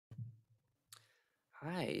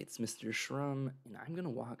Hi, it's Mr. Shrum, and I'm going to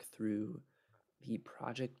walk through the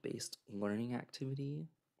project-based learning activity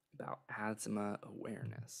about asthma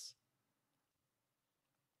awareness.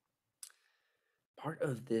 Part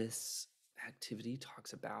of this activity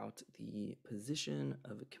talks about the position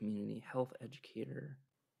of a community health educator,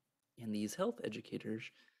 and these health educators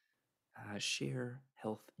share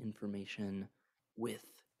health information with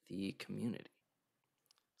the community.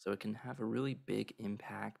 So it can have a really big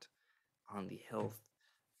impact on the health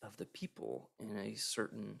of the people in a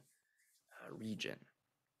certain region.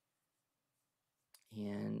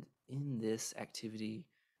 And in this activity,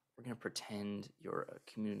 we're going to pretend you're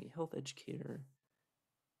a community health educator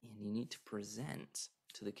and you need to present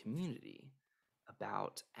to the community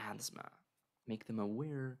about asthma, make them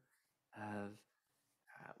aware of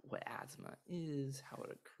what asthma is, how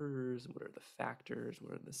it occurs, what are the factors,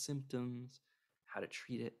 what are the symptoms, how to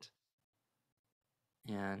treat it.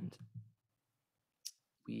 And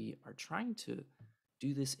we are trying to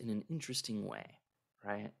do this in an interesting way,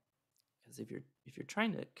 right? Because if you're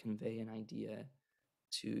trying to convey an idea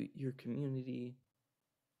to your community,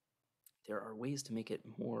 there are ways to make it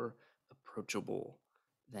more approachable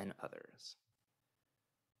than others.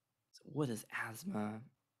 So what is asthma?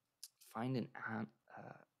 Find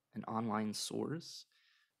an online source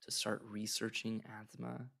to start researching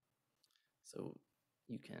asthma. So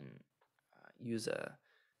you can use a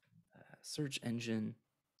search engine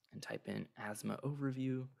and type in asthma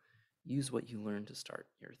overview. Use what you learned to start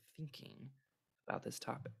your thinking about this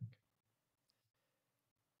topic.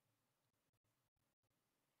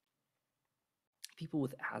 People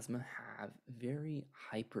with asthma have very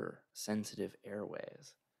hypersensitive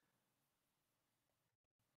airways.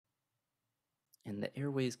 And the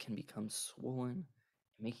airways can become swollen,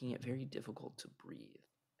 making it very difficult to breathe.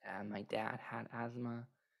 My dad had asthma,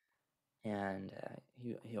 and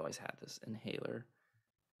he always had this inhaler.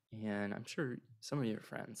 And I'm sure some of your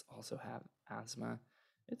friends also have asthma.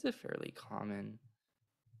 It's a fairly common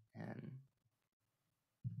and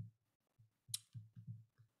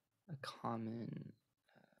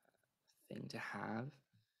thing to have.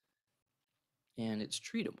 And it's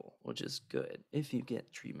treatable, which is good if you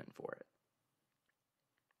get treatment for it.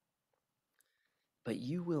 But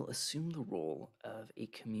you will assume the role of a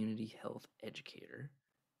community health educator.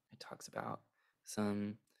 It talks about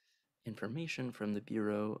some information from the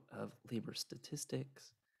Bureau of Labor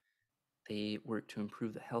Statistics. They work to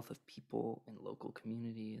improve the health of people in local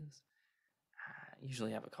communities.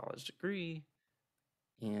 Usually have a college degree,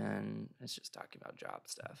 and it's just talking about job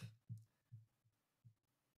stuff.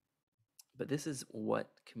 But this is what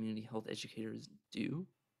community health educators do.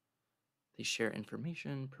 They share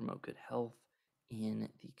information, promote good health in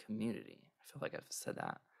the community. I feel like I've said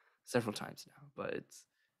that several times now, but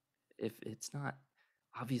if it's not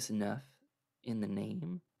obvious enough in the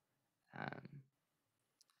name,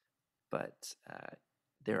 but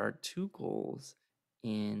there are two goals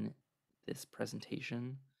in this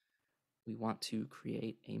presentation. We want to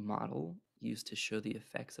create a model used to show the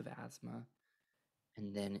effects of asthma,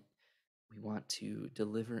 and then we want to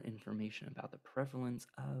deliver information about the prevalence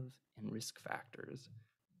of and risk factors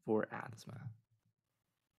for asthma.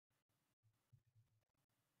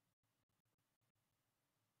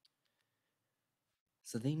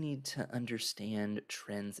 So they need to understand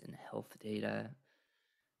trends in health data.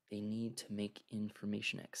 They need to make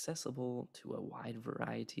information accessible to a wide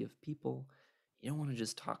variety of people. You don't want to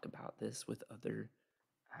just talk about this with other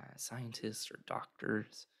scientists or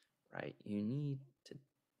doctors, right? You need to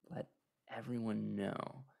let everyone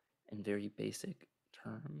know in very basic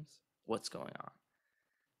terms what's going on.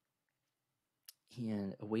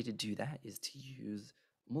 And a way to do that is to use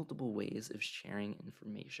multiple ways of sharing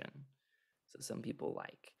information. So some people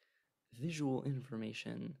like visual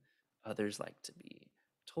information, others like to be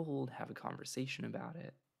told, have a conversation about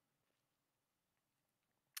it.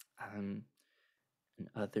 And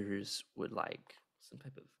others would like some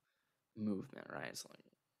type of movement, right? So like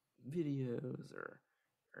videos or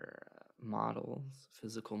models,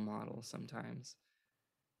 physical models sometimes.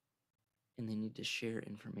 And they need to share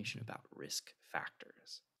information about risk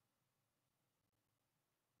factors.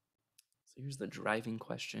 So here's the driving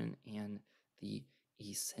question and the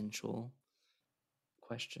essential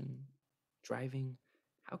question. Driving,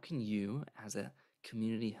 how can you, as a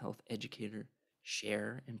community health educator,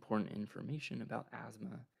 share important information about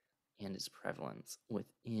asthma and its prevalence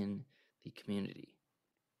within the community?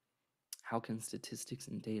 How can statistics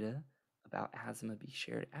and data about asthma be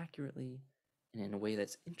shared accurately and in a way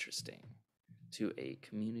that's interesting to a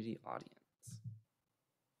community audience?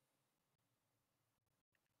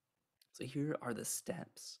 So here are the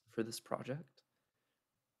steps for this project.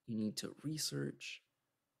 You need to research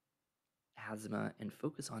asthma and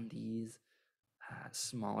focus on these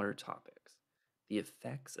smaller topics: the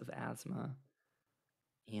effects of asthma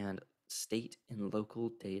and state and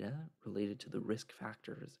local data related to the risk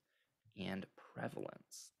factors and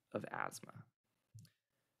prevalence of asthma.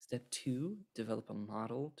 Step 2, develop a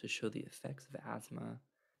model to show the effects of asthma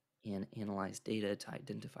and analyze data to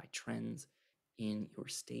identify trends in your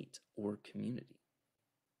state or community.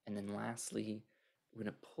 And then lastly, we're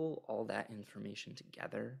going to pull all that information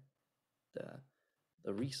together,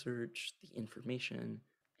 the research, the information,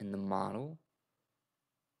 and the model,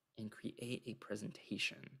 and create a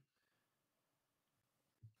presentation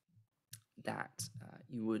that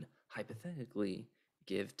you would hypothetically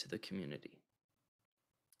give to the community.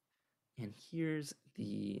 And here's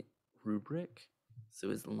the rubric.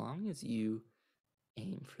 So as long as you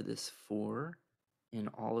aim for this 4 in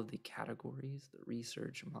all of the categories: the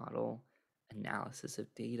research, model, analysis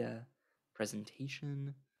of data,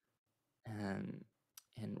 presentation, and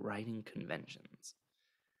writing conventions.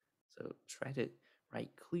 So try to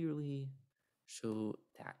write clearly, show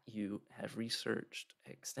that you have researched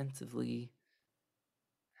extensively,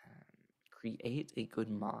 create a good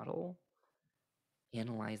model,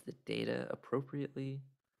 analyze the data appropriately,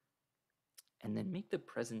 and then make the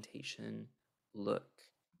presentation look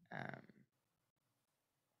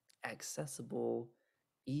accessible,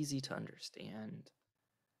 easy to understand,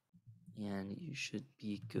 and you should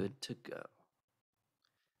be good to go.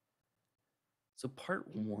 So part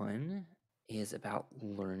 1 is about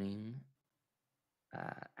learning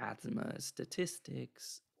asthma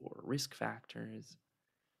statistics or risk factors,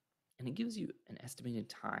 and it gives you an estimated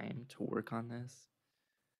time to work on this.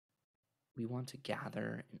 We want to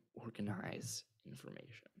gather and organize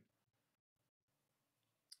information.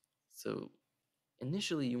 So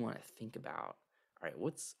initially you want to think about, all right,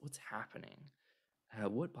 what's happening?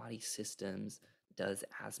 What body systems does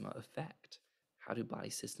asthma affect? How do body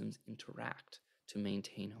systems interact to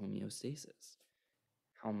maintain homeostasis?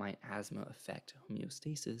 How might asthma affect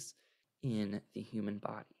homeostasis in the human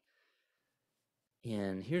body?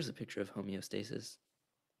 And here's a picture of homeostasis.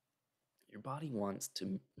 Your body wants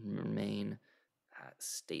to remain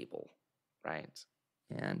stable, right?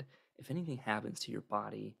 And if anything happens to your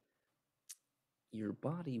body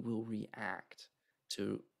will react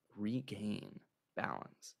to regain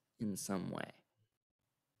balance in some way.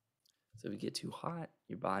 So if you get too hot,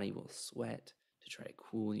 your body will sweat to try to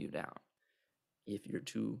cool you down. If you're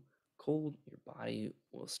too cold, your body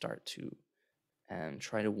will start to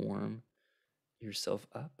try to warm yourself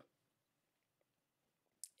up.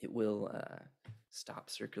 It will stop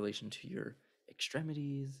circulation to your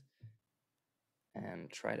extremities and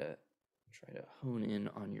try to hone in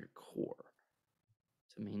on your core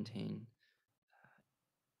to maintain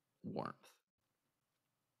warmth.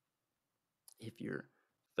 If you're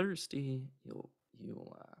thirsty,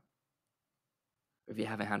 if you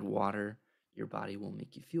haven't had water, your body will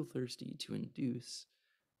make you feel thirsty to induce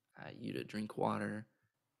you to drink water.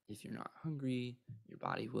 If you're not hungry, your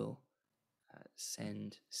body will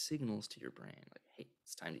send signals to your brain like, hey,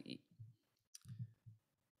 it's time to eat.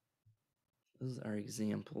 Those are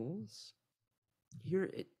examples. Here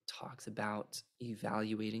it talks about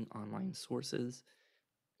evaluating online sources.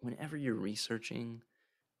 Whenever you're researching,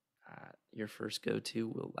 your first go-to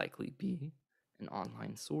will likely be an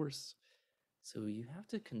online source. So you have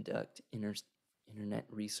to conduct internet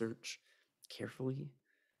research carefully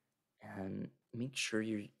and make sure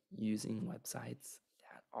you're using websites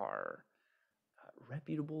that are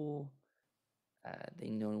reputable, they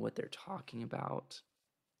know what they're talking about,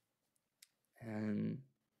 and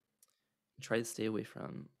try to stay away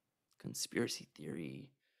from conspiracy theory,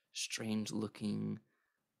 strange looking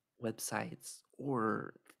websites,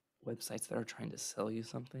 or websites that are trying to sell you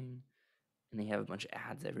something and they have a bunch of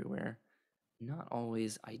ads everywhere. Not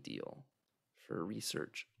always ideal for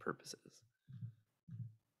research purposes.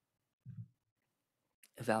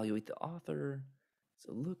 Evaluate the author.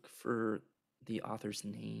 So look for the author's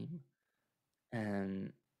name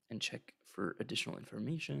and check for additional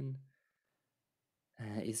information.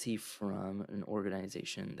 Is he from an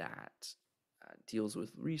organization that deals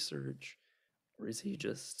with research, or is he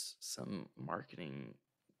just some marketing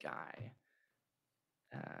guy?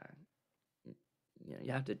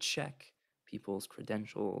 You have to check people's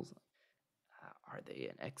credentials. Are they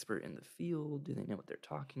an expert in the field? Do they know what they're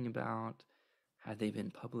talking about? Have they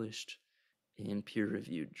been published in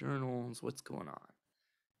peer-reviewed journals? What's going on?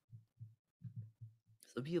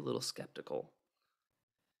 So be a little skeptical.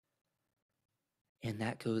 And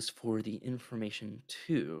that goes for the information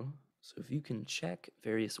too. So if you can check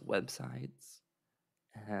various websites,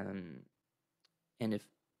 and if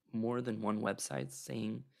more than one website's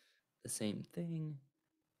saying the same thing.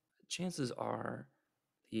 Chances are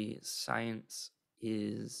the science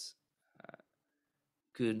is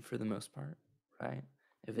good for the most part, right?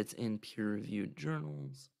 If it's in peer-reviewed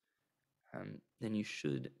journals, then you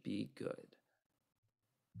should be good.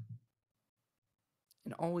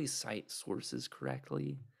 And always cite sources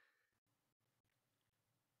correctly.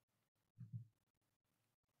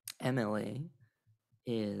 MLA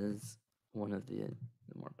is one of the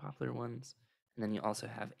more popular ones. And then you also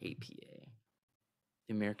have APA,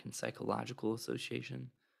 the American Psychological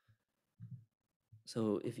Association.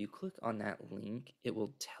 So if you click on that link, it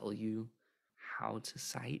will tell you how to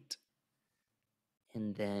cite.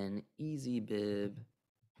 And then EasyBib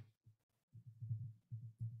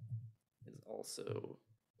is also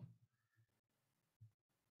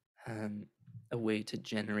a way to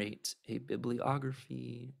generate a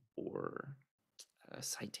bibliography or a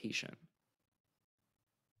citation.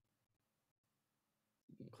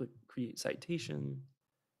 You can click Create Citation.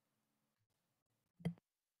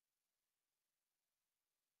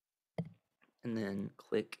 And then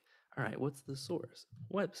click, all right, what's the source?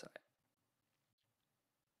 Website.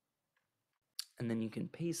 And then you can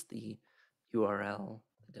paste the URL,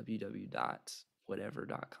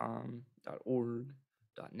 www.whatever.com, .org,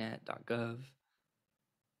 .net, .gov.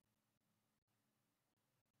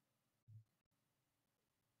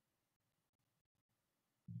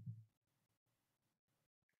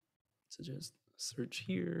 So just search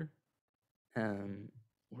here,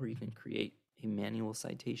 or you can create a manual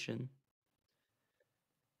citation.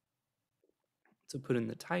 So put in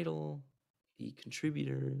the title, the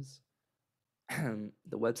contributors,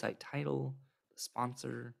 the website title, the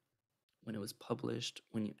sponsor, when it was published,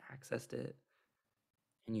 when you accessed it,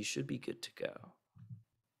 and you should be good to go.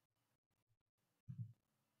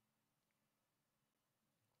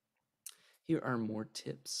 Here are more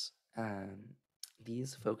tips.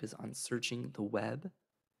 These focus on searching the web.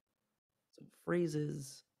 So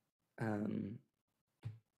phrases.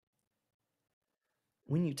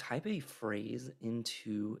 When you type a phrase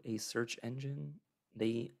into a search engine,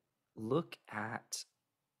 they look at,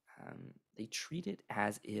 they treat it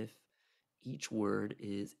as if each word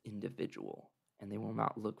is individual, and they will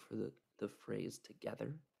not look for the phrase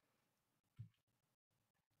together.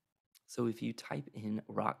 So if you type in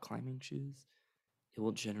rock climbing shoes, it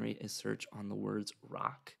will generate a search on the words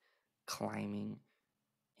rock, climbing,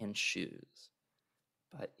 and shoes.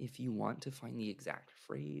 But if you want to find the exact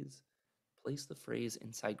phrase, place the phrase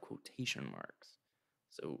inside quotation marks.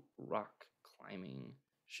 So rock climbing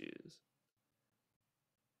shoes.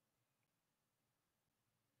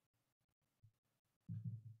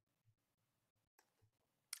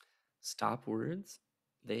 Stop words.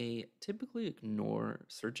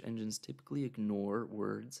 Search engines typically ignore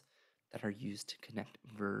words that are used to connect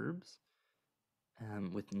verbs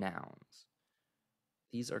with nouns.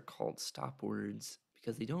 These are called stop words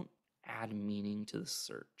because they don't add meaning to the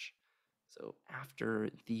search. So after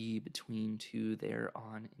the, between, to, there,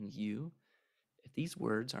 on, and you, if these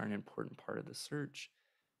words are an important part of the search,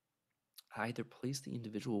 either place the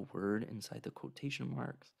individual word inside the quotation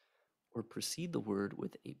marks or precede the word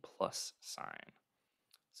with a plus sign.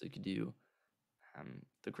 So you could do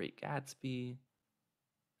The Great Gatsby,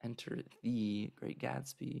 enter The Great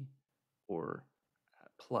Gatsby, or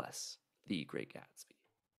plus The Great Gatsby.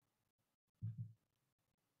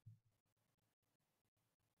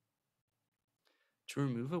 To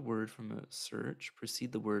remove a word from a search,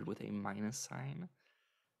 precede the word with a minus sign.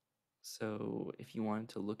 So if you wanted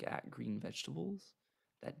to look at green vegetables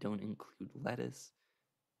that don't include lettuce,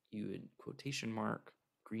 you would quotation mark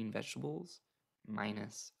green vegetables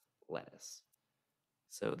minus lettuce.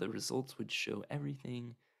 So the results would show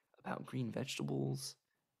everything about green vegetables,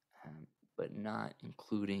 but not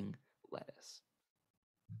including lettuce.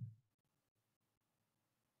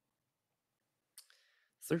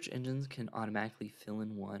 Search engines can automatically fill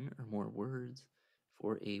in one or more words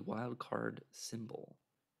for a wildcard symbol.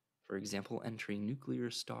 For example, entering nuclear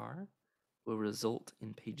star will result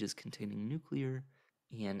in pages containing nuclear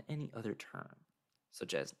and any other term,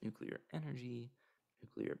 such as nuclear energy,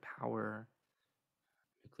 nuclear power,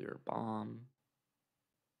 nuclear bomb.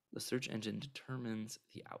 The search engine determines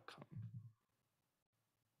the outcome.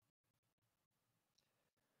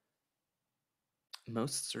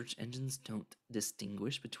 Most search engines don't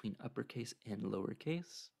distinguish between uppercase and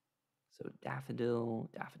lowercase. So daffodil,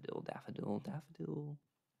 daffodil, daffodil, daffodil,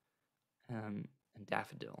 and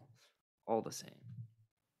daffodil, all the same.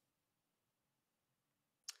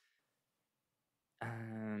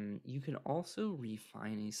 You can also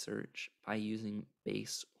refine a search by using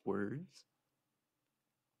base words.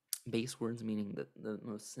 Base words meaning the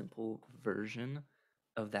most simple version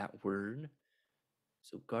of that word.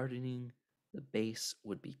 So gardening, the base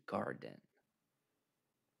would be garden.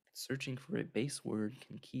 Searching for a base word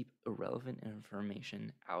can keep irrelevant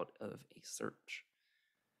information out of a search.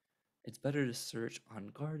 It's better to search on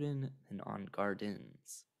garden than on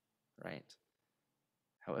gardens, right?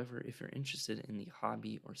 However, if you're interested in the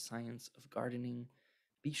hobby or science of gardening,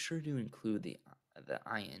 be sure to include the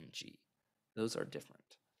ing. Those are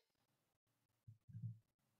different.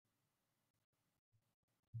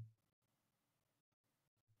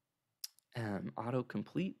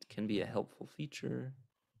 Autocomplete can be a helpful feature.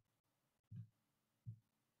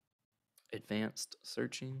 Advanced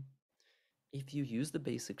searching. If you use the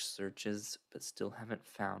basic searches but still haven't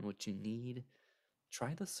found what you need,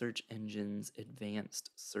 try the search engine's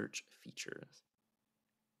advanced search features.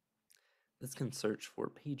 This can search for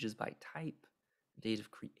pages by type, date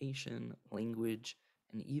of creation, language,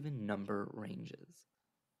 and even number ranges.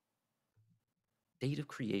 Date of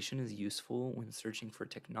creation is useful when searching for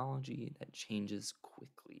technology that changes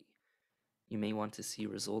quickly. You may want to see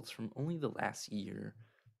results from only the last year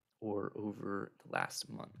or over the last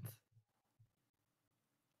month.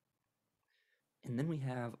 And then we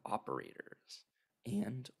have operators.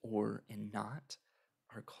 And, or, and not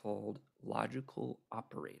are called logical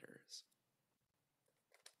operators.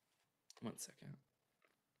 One second.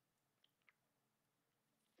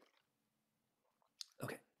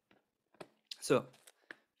 Okay. So,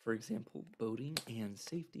 for example, boating and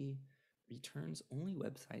safety returns only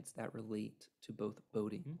websites that relate to both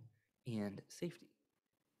boating and safety.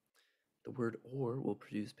 The word or will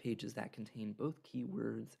produce pages that contain both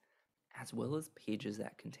keywords as well as pages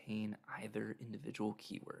that contain either individual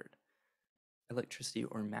keyword. Electricity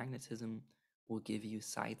or magnetism will give you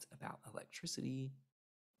sites about electricity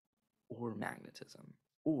or magnetism,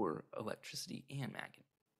 or electricity and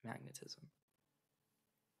magnetism.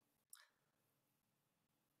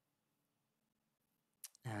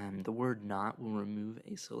 The word not will remove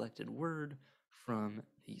a selected word from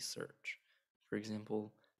the search. For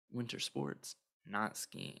example, winter sports, not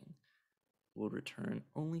skiing, will return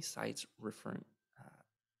only sites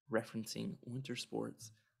referencing winter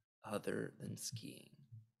sports other than skiing.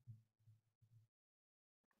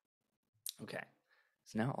 Okay,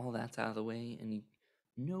 so now all that's out of the way and you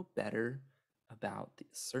know better about the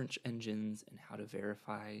search engines and how to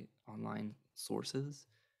verify online sources.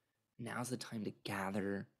 Now's the time to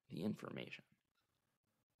gather the information.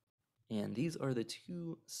 And these are the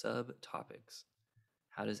two subtopics.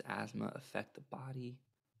 How does asthma affect the body?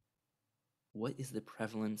 What is the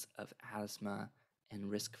prevalence of asthma and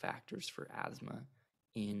risk factors for asthma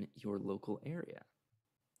in your local area?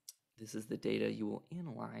 This is the data you will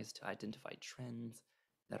analyze to identify trends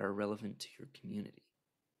that are relevant to your community.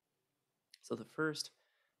 So the first,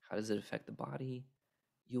 how does it affect the body?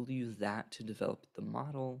 You'll use that to develop the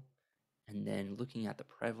model, and then looking at the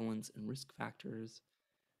prevalence and risk factors,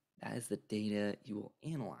 that is the data you will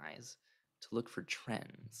analyze to look for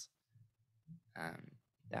trends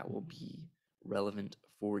that will be relevant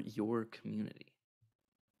for your community.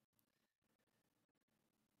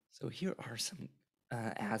 So here are some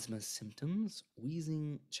asthma symptoms: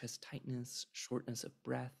 wheezing, chest tightness, shortness of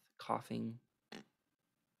breath, coughing.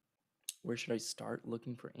 Where should I start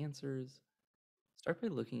looking for answers? Start by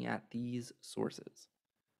looking at these sources: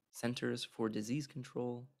 Centers for Disease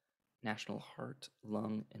Control, National Heart,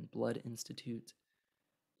 Lung, and Blood Institute.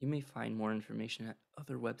 You may find more information at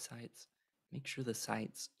other websites. Make sure the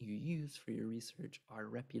sites you use for your research are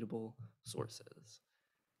reputable sources.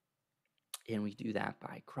 And we do that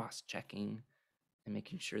by cross-checking and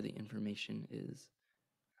making sure the information is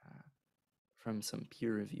from some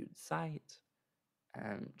peer-reviewed site,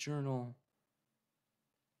 journal,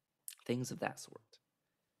 things of that sort.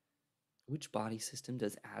 Which body system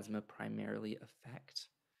does asthma primarily affect?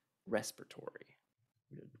 Respiratory.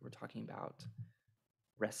 We're talking about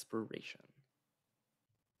respiration.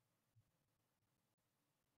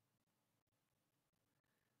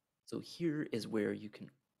 So here is where you can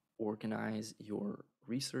organize your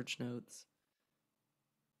research notes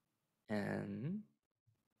and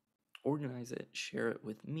organize it, share it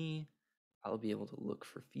with me. I'll be able to look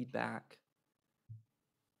for feedback.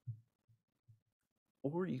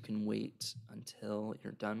 Or you can wait until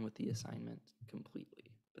you're done with the assignment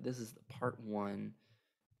completely. But this is the part 1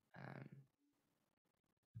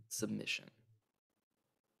 submission.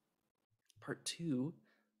 Part 2,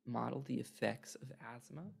 model the effects of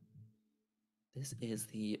asthma. This is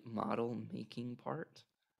the model making part.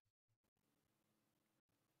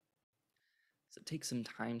 So take some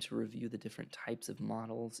time to review the different types of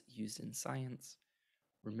models used in science.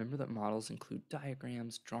 Remember that models include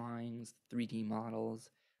diagrams, drawings, 3D models,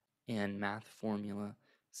 and math formula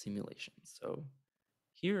simulations. So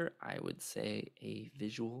here I would say a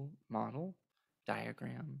visual model,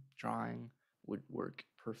 diagram, drawing would work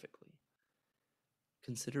perfectly.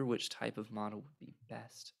 Consider which type of model would be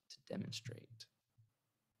best to demonstrate.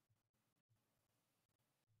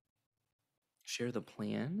 Share the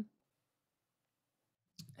plan,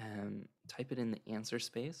 type it in the answer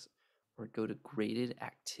space, or go to graded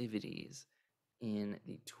activities in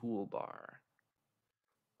the toolbar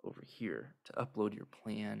over here to upload your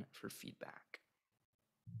plan for feedback.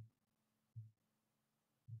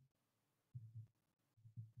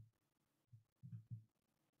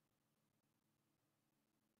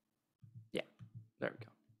 Yeah, there we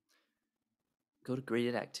go. Go to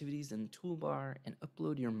graded activities in the toolbar and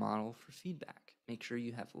upload your model for feedback. Make sure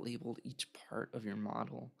you have labeled each part of your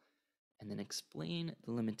model and then explain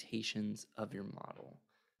the limitations of your model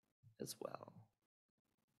as well.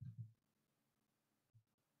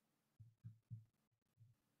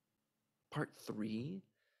 Part 3,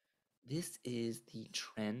 this is the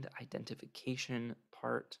trend identification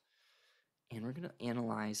part, and we're going to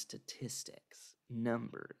analyze statistics,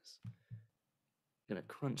 numbers. I'm going to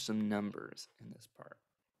crunch some numbers in this part.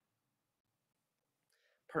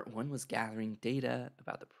 Part 1 was gathering data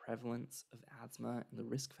about the prevalence of asthma and the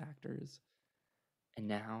risk factors. And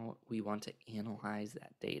now we want to analyze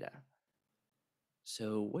that data.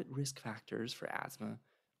 So what risk factors for asthma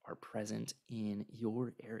are present in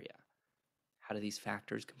your area? How do these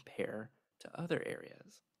factors compare to other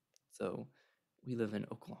areas? So we live in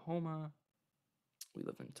Oklahoma, we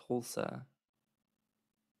live in Tulsa.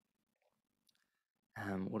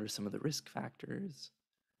 What are some of the risk factors?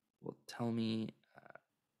 Well, tell me,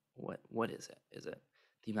 what is it? Is it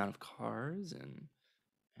the amount of cars and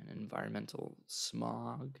environmental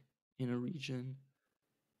smog in a region?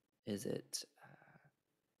 Is it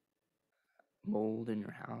mold in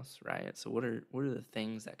your house, right? So what are the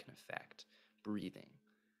things that can affect breathing?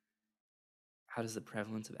 How does the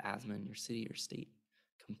prevalence of asthma in your city or state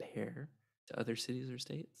compare to other cities or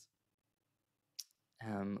states?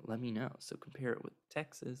 Let me know. So compare it with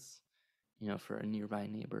Texas, for a nearby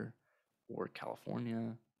neighbor, or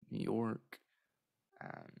California, New York.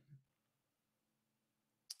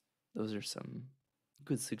 Those are some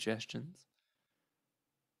good suggestions.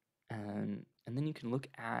 And then you can look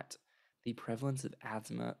at the prevalence of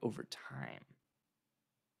asthma over time.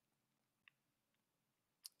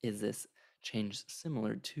 Is this change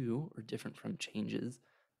similar to or different from changes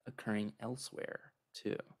occurring elsewhere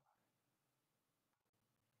too?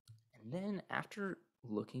 And then after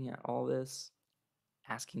looking at all this,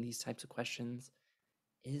 asking these types of questions,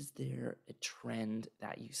 is there a trend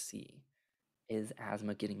that you see? Is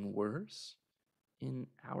asthma getting worse in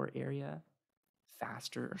our area,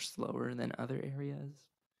 faster or slower than other areas?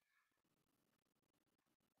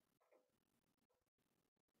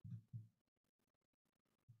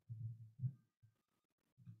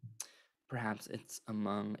 Perhaps it's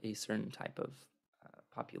among a certain type of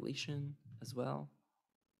population as well.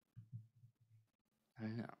 I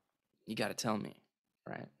don't know. You got to tell me,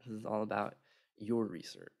 right? This is all about your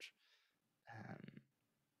research.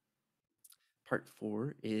 Part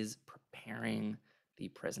 4 is preparing the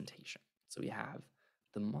presentation. So we have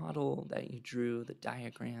the model that you drew, the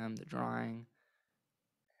diagram, the drawing,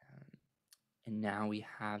 and now we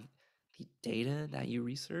have the data that you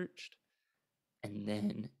researched, and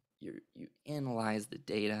then you analyze the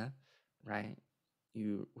data, right?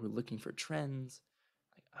 You were looking for trends,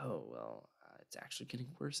 like, oh, well, it's actually getting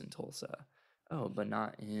worse in Tulsa. Oh, but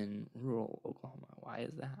not in rural Oklahoma. Why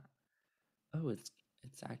is that? Oh, it's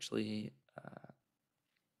actually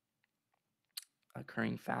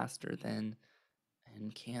occurring faster than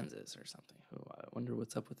in Kansas or something. Oh, I wonder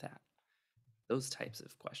what's up with that. Those types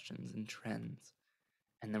of questions and trends.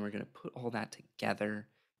 And then we're going to put all that together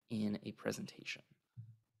in a presentation.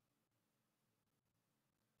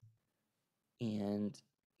 And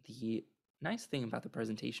the nice thing about the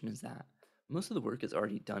presentation is that most of the work is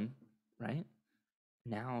already done, right?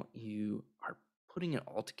 Now you are putting it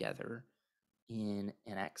all together in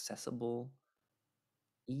an accessible,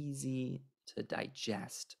 easy to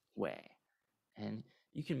digest way. And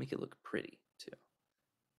you can make it look pretty too.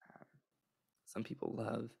 Some people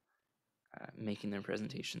love making their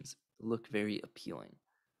presentations look very appealing.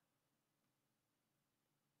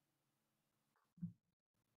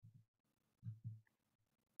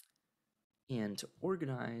 And to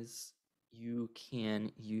organize, you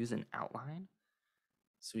can use an outline.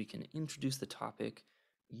 So you can introduce the topic,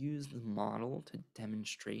 use the model to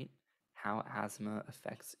demonstrate how asthma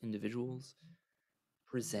affects individuals,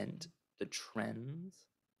 present the trends,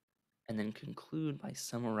 and then conclude by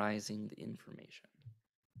summarizing the information.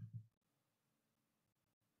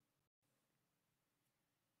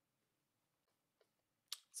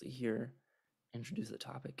 So here, introduce the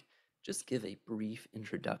topic. Just give a brief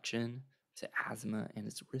introduction to asthma and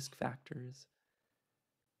its risk factors.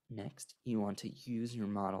 Next, you want to use your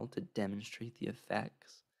model to demonstrate the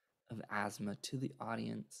effects of asthma to the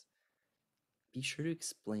audience. Be sure to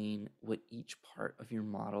explain what each part of your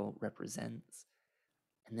model represents,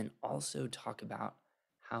 and then also talk about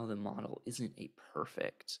how the model isn't a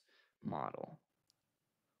perfect model.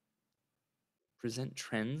 Present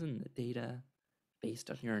trends in the data based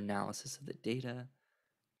on your analysis of the data.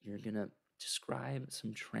 You're going to describe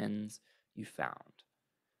some trends you found,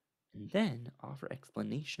 and then offer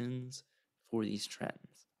explanations for these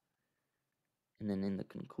trends. And then in the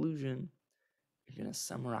conclusion, you're going to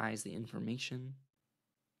summarize the information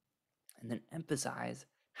and then emphasize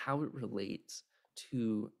how it relates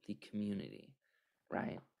to the community,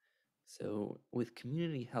 right? So with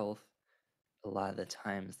community health, a lot of the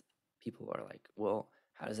times people are like, well,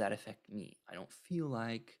 how does that affect me? I don't feel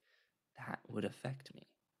like that would affect me.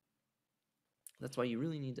 That's why you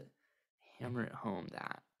really need to hammer it home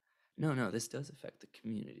that no, this does affect the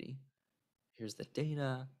community. Here's the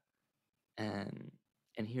data, and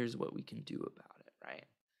here's what we can do about it, right?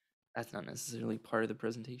 That's not necessarily part of the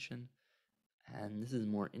presentation, and this is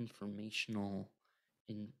more informational.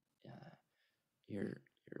 In you're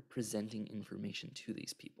presenting information to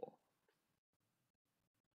these people.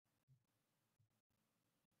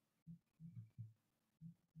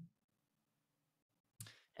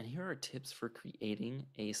 And here are tips for creating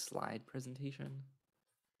a slide presentation.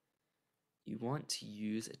 You want to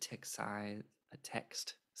use a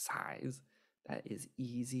text size that is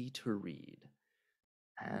easy to read.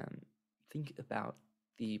 Think about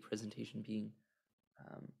the presentation being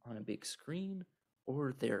on a big screen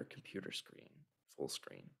or their computer screen, full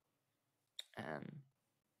screen.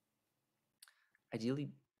 Ideally,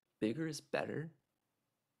 bigger is better,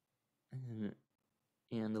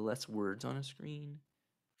 and the less words on a screen,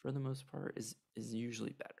 for the most part, is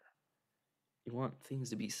usually better. You want things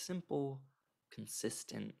to be simple,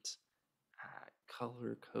 consistent,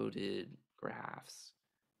 color-coded graphics.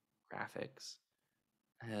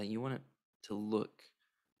 You want it to look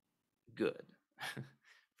good for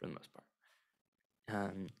the most part.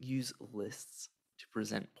 Use lists to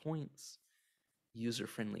present points,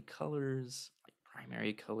 user-friendly colors, like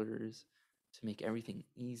primary colors, to make everything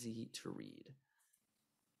easy to read.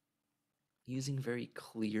 Using very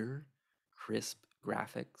clear, crisp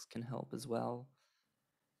graphics can help as well.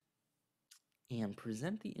 And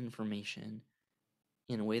present the information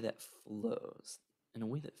in a way that flows, in a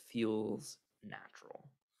way that feels natural.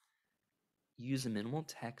 Use minimal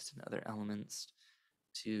text and other elements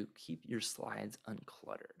to keep your slides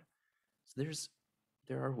uncluttered. So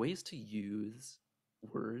there are ways to use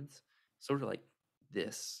words, sort of like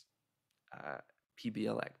this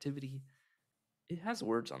PBL activity. It has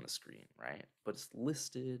words on the screen, right? But it's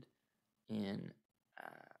listed in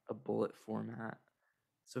a bullet format,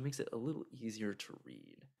 so it makes it a little easier to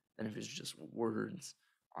read than if it's just words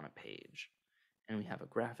on a page. And we have a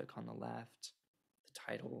graphic on the left, the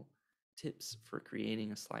title, tips for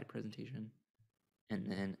creating a slide presentation,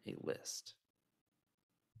 and then a list.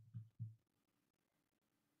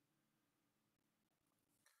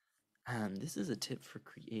 This is a tip for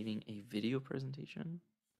creating a video presentation.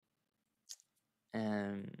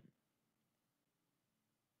 And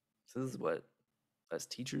so this is what us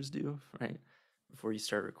teachers do, right? Before you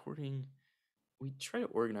start recording, we try to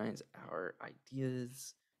organize our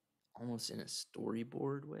ideas almost in a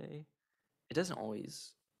storyboard way. It doesn't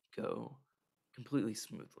always go completely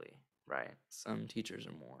smoothly, right? Some teachers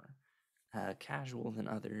are more casual than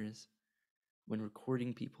others. When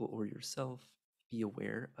recording people or yourself, be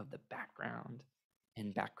aware of the background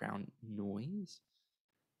and background noise.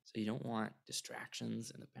 So you don't want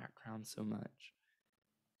distractions in the background so much.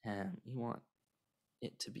 And you want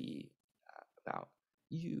it to be about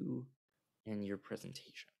you and your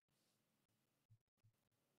presentation.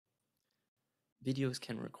 Videos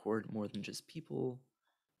can record more than just people.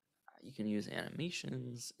 You can use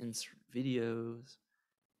animations, insert videos,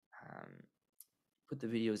 put the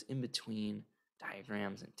videos in between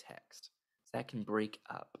diagrams and text. So that can break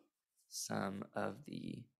up some of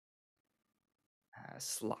the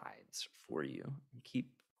slides for you and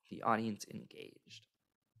keep the audience engaged.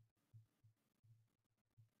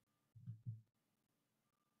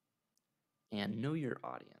 And know your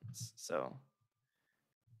audience. So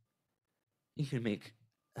you can make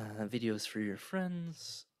videos for your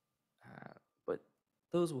friends, but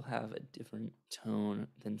those will have a different tone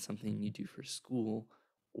than something you do for school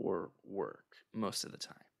or work most of the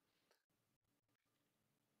time.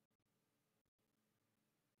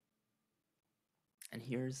 And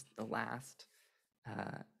here's the last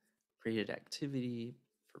Graded activity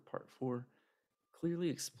for part 4. Clearly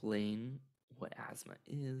explain what asthma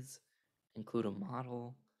is, include a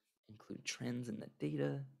model, include trends in the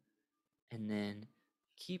data, and then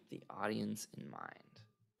keep the audience in mind.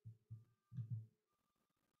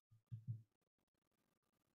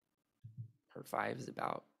 Part 5 is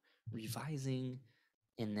about revising,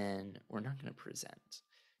 and then we're not going to present.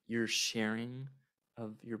 Your sharing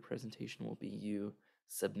of your presentation will be you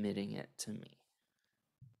submitting it to me.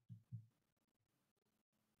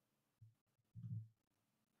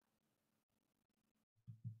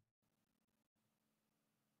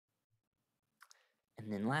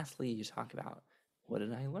 And then lastly, you talk about, what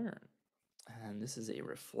did I learn? And this is a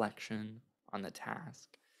reflection on the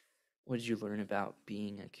task. What did you learn about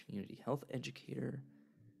being a community health educator?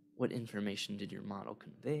 What information did your model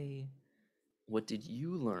convey? What did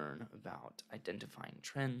you learn about identifying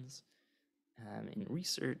trends? In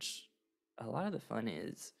research, a lot of the fun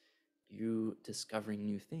is you discovering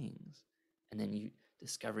new things, and then you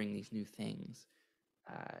discovering these new things.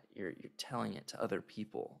 You're telling it to other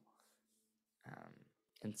people,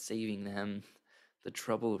 and saving them the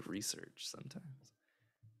trouble of research sometimes.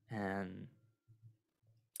 And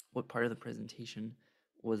what part of the presentation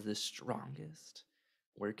was the strongest?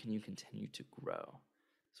 Where can you continue to grow?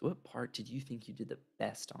 So what part did you think you did the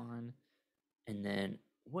best on? And then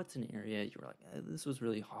what's an area you were like, this was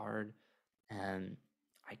really hard and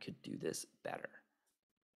I could do this better?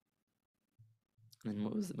 And then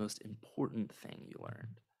what was the most important thing you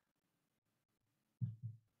learned?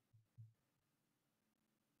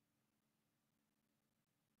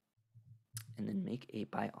 And then make a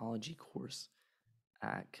biology course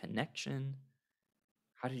connection.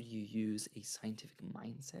 How did you use a scientific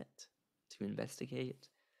mindset to investigate?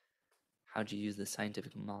 How did you use the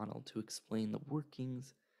scientific model to explain the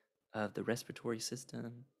workings of the respiratory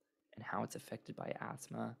system and how it's affected by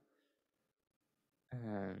asthma?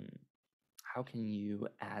 How can you,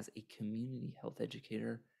 as a community health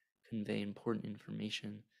educator, convey important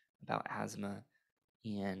information about asthma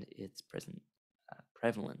and its present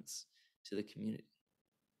prevalence to the community?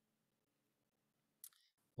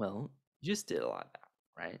 Well, you just did a lot of that,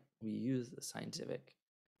 right? We used the scientific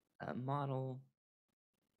model,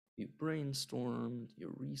 you brainstormed,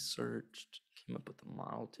 you researched, came up with a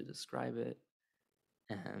model to describe it,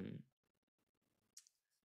 and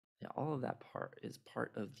yeah, all of that part is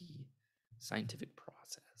part of the scientific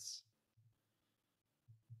process.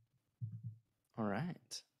 All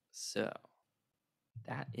right, so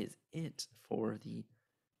that is it for the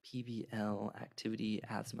PBL activity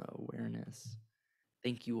asthma awareness.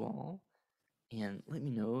 Thank you all, and let me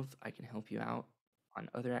know if I can help you out on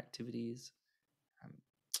other activities.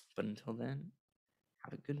 But until then,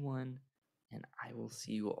 have a good one, and I will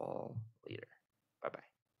see you all later.